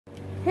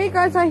Hey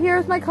guys,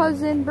 here's my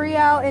cousin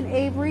Brielle and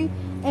Avery,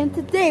 and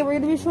today we're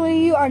going to be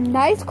showing you our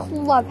nice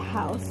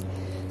clubhouse.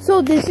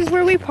 So this is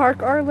where we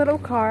park our little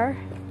car,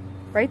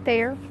 right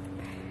there.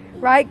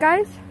 Right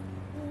guys?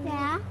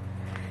 Yeah.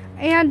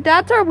 And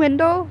that's our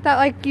window, that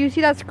like you see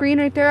that screen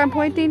right there I'm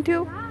pointing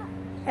to?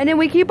 And then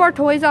we keep our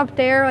toys up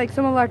there, like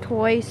some of our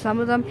toys,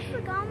 some of them. You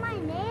forgot my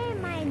name.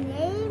 My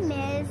name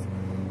is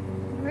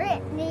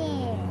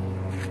Brittany.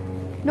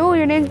 No,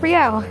 your name's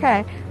Brielle.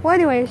 Okay. Well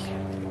anyways,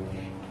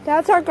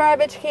 that's our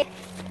garbage can.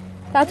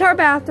 That's our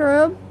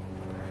bathroom.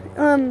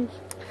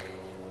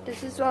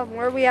 This is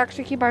where we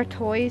actually keep our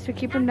toys. We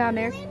keep them down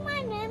there.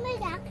 My name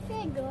is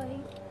actually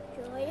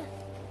Joy.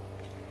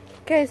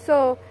 Okay,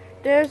 so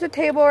there's a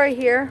table right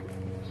here.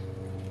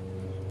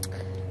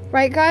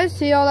 Right, guys?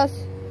 See all that's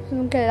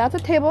okay? That's a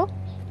table.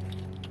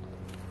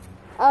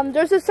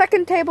 There's a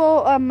second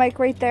table, like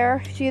right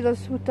there. See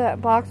those with the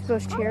box,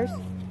 those chairs.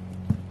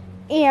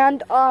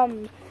 And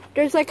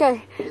there's like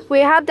we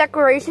have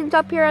decorations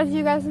up here, as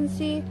you guys can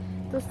see.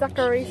 Those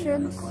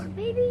decorations.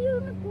 Baby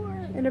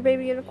unicorn. And a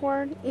baby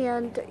unicorn,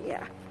 and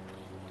yeah.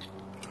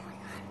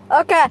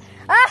 Okay.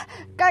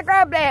 Gotta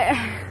grab it.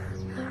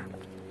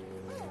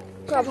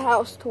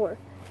 Clubhouse tour.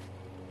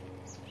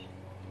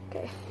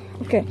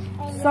 Okay.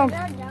 So,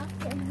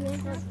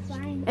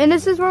 and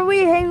this is where we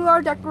hang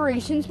our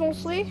decorations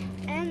mostly.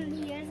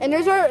 And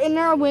there's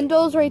our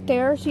windows right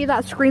there. See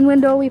that screen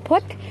window we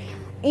put?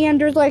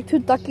 And there's like two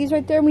duckies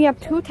right there. And we have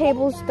two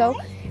tables though.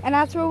 And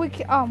that's where we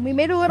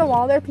made a little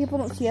wall there. People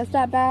don't see us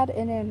that bad.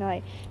 And then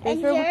like that's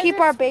where we keep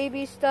our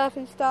baby stuff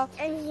and stuff.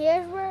 And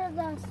here's where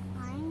the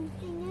spying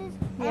thing is.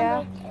 Yeah.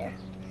 And right there.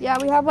 Yeah,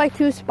 we have like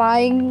two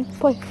spying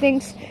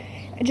things,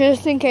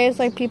 just in case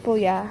like people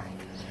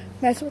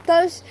mess with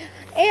us.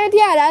 And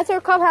yeah, that's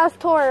our clubhouse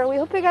tour. We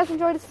hope you guys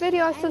enjoyed this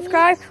video.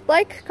 Subscribe,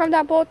 like, comment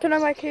down below, turn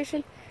on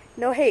notification.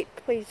 No hate,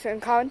 please,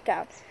 and comment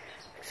down.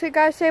 So you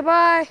guys say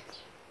bye.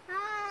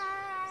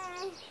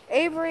 Bye.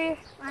 Avery.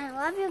 I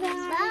love you guys.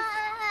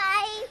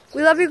 Bye.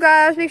 We love you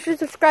guys. Make sure to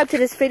subscribe to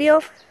this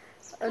video.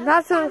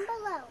 Not so.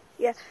 Below.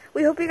 Yeah,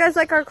 we hope you guys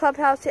like our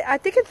clubhouse. I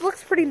think it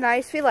looks pretty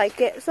nice. We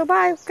like it. So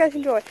bye. You guys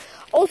enjoy.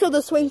 Also,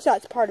 the swing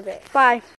set's part of it. Bye.